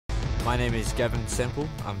My name is Gavin Sempel.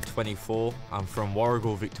 I'm 24. I'm from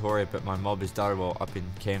Warragul, Victoria, but my mob is Darrawal up in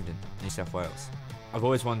Camden, New South Wales. I've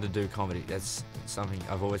always wanted to do comedy. That's something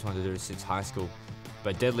I've always wanted to do since high school.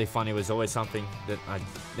 But Deadly Funny was always something that I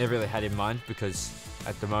never really had in mind, because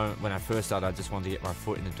at the moment when I first started, I just wanted to get my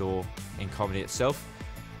foot in the door in comedy itself.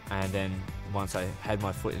 And then once I had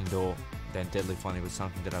my foot in the door, then Deadly Funny was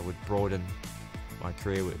something that I would broaden my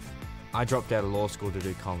career with. I dropped out of law school to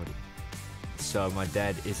do comedy. So my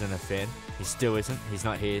dad isn't a fan. He still isn't. He's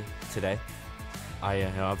not here today.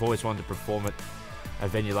 I've always wanted to perform at a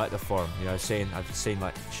venue like the Forum. You know, I've seen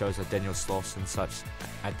like shows like Daniel Sloss and such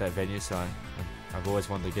at that venue. So I've always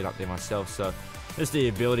wanted to get up there myself. So just the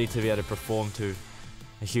ability to be able to perform to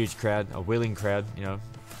a huge crowd, a willing crowd. You know,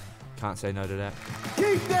 can't say no to that.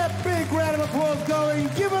 Keep that big round of applause going.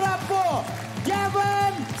 Give it up for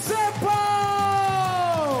Gavin Sempel!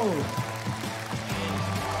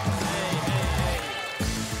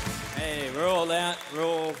 We're all out, we're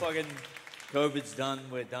all fucking, COVID's done,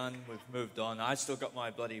 we're done, we've moved on. I still got my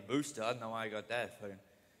bloody booster, I don't know why I got that. Fucking,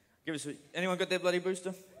 anyone got their bloody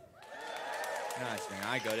booster? Nice, man,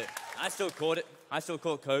 I got it. I still caught it. I still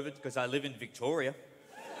caught COVID because I live in Victoria.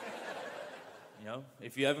 You know,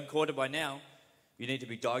 if you haven't caught it by now, you need to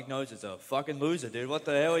be diagnosed as a fucking loser, dude. What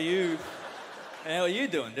the hell are you? The hell are you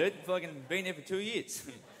doing, dude? Fucking been here for 2 years.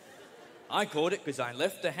 I caught it because I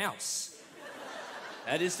left the house.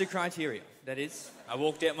 That is the criteria. That is. I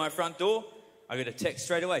walked out my front door, I got a text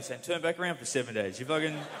straight away saying, turn back around for 7 days. You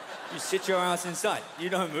sit your ass inside. You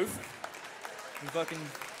don't move. You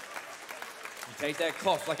take that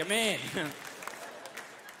cough like a man.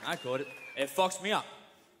 I caught it. It fucks me up,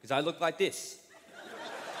 because I look like this.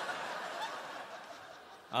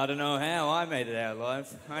 I don't know how I made it out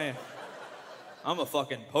alive. I'm a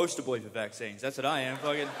fucking poster boy for vaccines. That's what I am.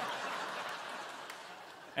 Fucking.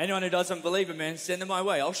 Anyone who doesn't believe it, man, send them my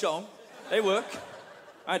way. I'll show them. They work.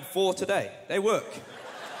 I had 4 today. They work.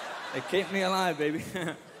 They keep me alive, baby.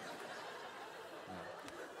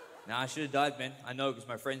 Nah, I should have died, man. I know, because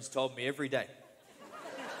my friends told me every day.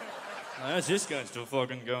 How's this guy still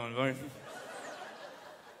fucking going, bro?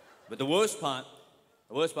 But the worst part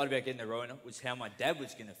about getting the Rona was how my dad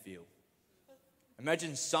was going to feel.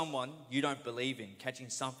 Imagine someone you don't believe in catching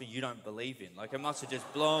something you don't believe in. Like, it must have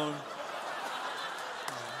just blown...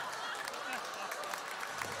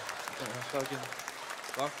 Fucking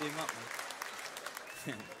fucked him up,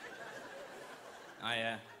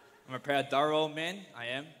 man. I'm a proud Darrawal man, I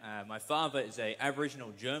am. My father is an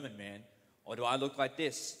Aboriginal German man. Or do I look like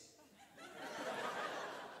this?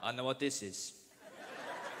 I don't know what this is.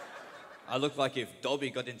 I look like if Dobby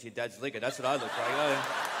got into your dad's liquor. That's what I look like.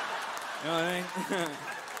 You know what I mean?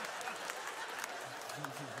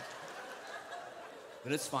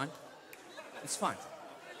 But it's fine. It's fine.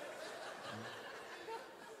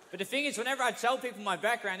 But the thing is, whenever I tell people my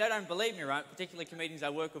background, they don't believe me, right? Particularly comedians I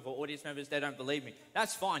work with or audience members, they don't believe me.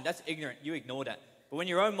 That's fine, that's ignorant, you ignore that. But when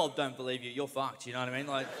your own mob don't believe you, you're fucked, you know what I mean?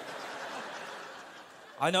 Like,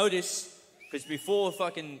 I know this, because before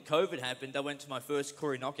fucking COVID happened, I went to my first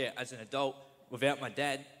Koori knockout as an adult without my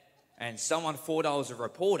dad, and someone thought I was a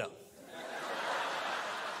reporter.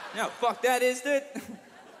 You know what fuck that is, dude?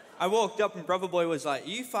 I walked up and Brother Boy was like,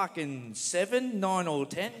 you fucking 7, 9 or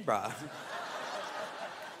 10, bruh?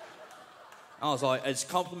 I was like, as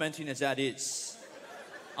complimenting as that is,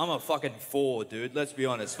 I'm a fucking 4, dude. Let's be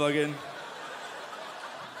honest. Fucking,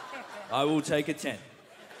 I will take a 10.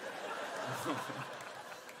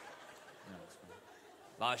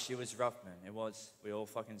 Last year was rough, man. It was. We all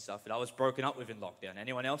fucking suffered. I was broken up with in lockdown.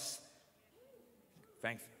 Anyone else?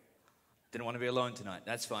 Thankfully. Didn't want to be alone tonight.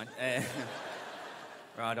 That's fine.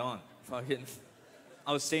 Right on. Fucking.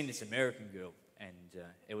 I was seeing this American girl, and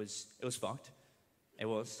it was fucked. It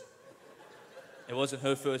was. It wasn't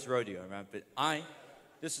her first rodeo, right? But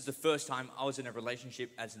this is the first time I was in a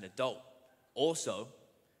relationship as an adult. Also,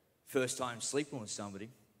 first time sleeping with somebody.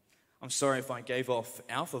 I'm sorry if I gave off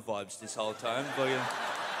alpha vibes this whole time, but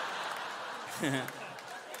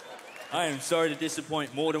I am sorry to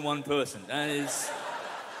disappoint more than one person. That is...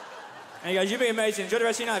 Hey guys, you've been amazing. Enjoy the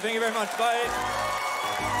rest of your night. Thank you very much. Bye.